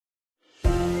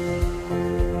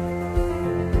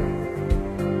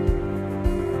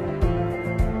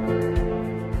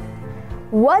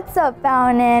What's up,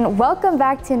 Fountain? Welcome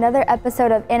back to another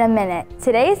episode of In a Minute.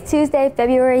 Today is Tuesday,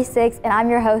 February 6th, and I'm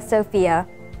your host, Sophia.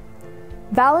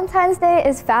 Valentine's Day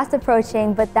is fast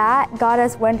approaching, but that got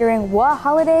us wondering what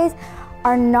holidays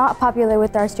are not popular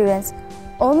with our students.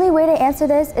 Only way to answer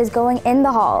this is going in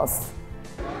the halls.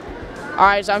 All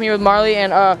right, so I'm here with Marley,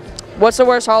 and what's the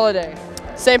worst holiday?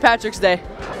 St. Patrick's Day.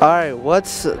 All right,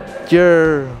 what's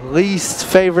your least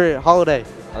favorite holiday?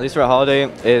 My least favorite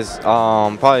holiday is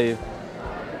probably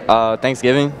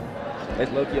Thanksgiving.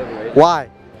 It's low-key overrated. Why?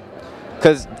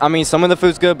 Because, I mean, some of the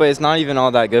food's good, but it's not even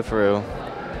all that good for real.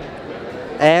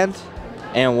 And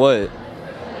what?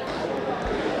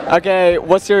 Okay,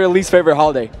 what's your least favorite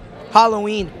holiday?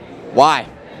 Halloween. Why?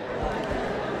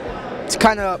 It's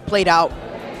kind of played out.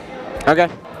 Okay.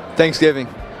 Thanksgiving,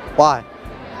 why?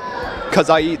 because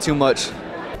I eat too much.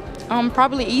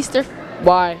 Probably Easter.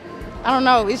 Why? I don't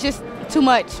know. It's just too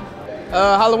much.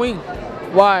 Halloween.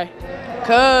 Why?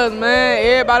 Cause man,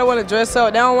 everybody wanna dress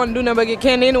up. They don't wanna do nothing but get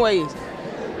candy anyways.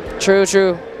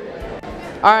 True.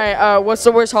 All right, what's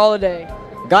the worst holiday?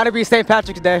 Gotta be St.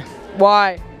 Patrick's Day.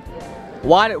 Why?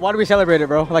 Why do we celebrate it,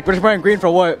 bro? Like, we're just wearing green for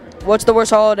what? What's the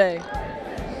worst holiday?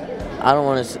 I don't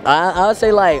want to. I would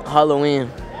say like Halloween.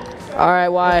 All right,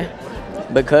 why?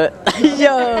 Because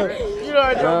yo, You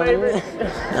know your favorite.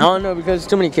 I don't know, because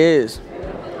too many kids.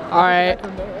 All right.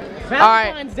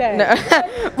 Valentine's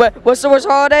Day. But what's the worst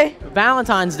holiday?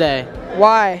 Valentine's Day.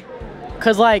 Why?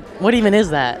 Cause like, what even is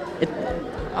that?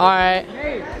 All right.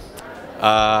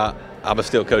 I'm gonna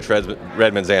steal Coach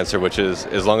Redmond's answer, which is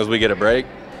as long as we get a break,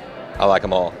 I like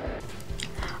them all.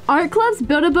 Art Club's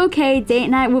Build a Bouquet date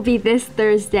night will be this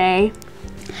Thursday.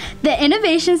 The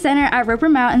Innovation Center at Roper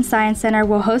Mountain Science Center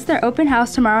will host their open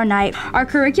house tomorrow night. Our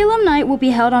curriculum night will be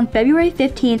held on February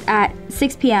 15th at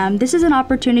 6 p.m. This is an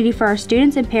opportunity for our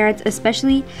students and parents,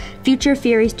 especially future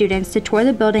Fury students, to tour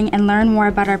the building and learn more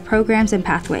about our programs and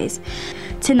pathways.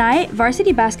 Tonight,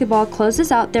 varsity basketball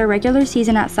closes out their regular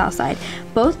season at Southside.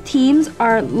 Both teams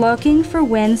are looking for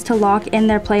wins to lock in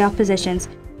their playoff positions.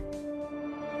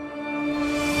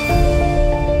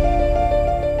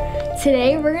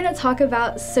 Today, we're going to talk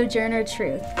about Sojourner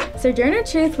Truth. Sojourner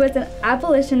Truth was an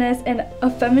abolitionist and a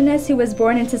feminist who was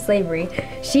born into slavery.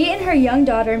 She and her young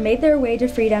daughter made their way to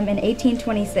freedom in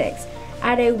 1826.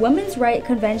 At a women's rights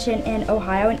convention in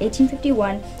Ohio in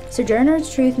 1851, Sojourner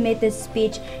Truth made this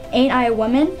speech, "Ain't I a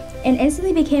woman?" and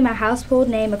instantly became a household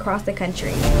name across the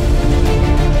country.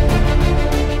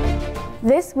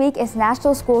 This week is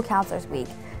National School Counselors Week.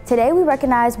 Today we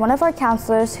recognize one of our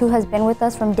counselors who has been with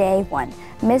us from day one,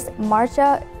 Miss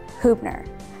Marsha Huebner.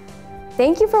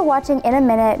 Thank you for watching In a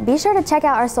Minute. Be sure to check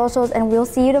out our socials and we'll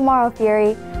see you tomorrow,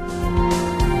 Fury.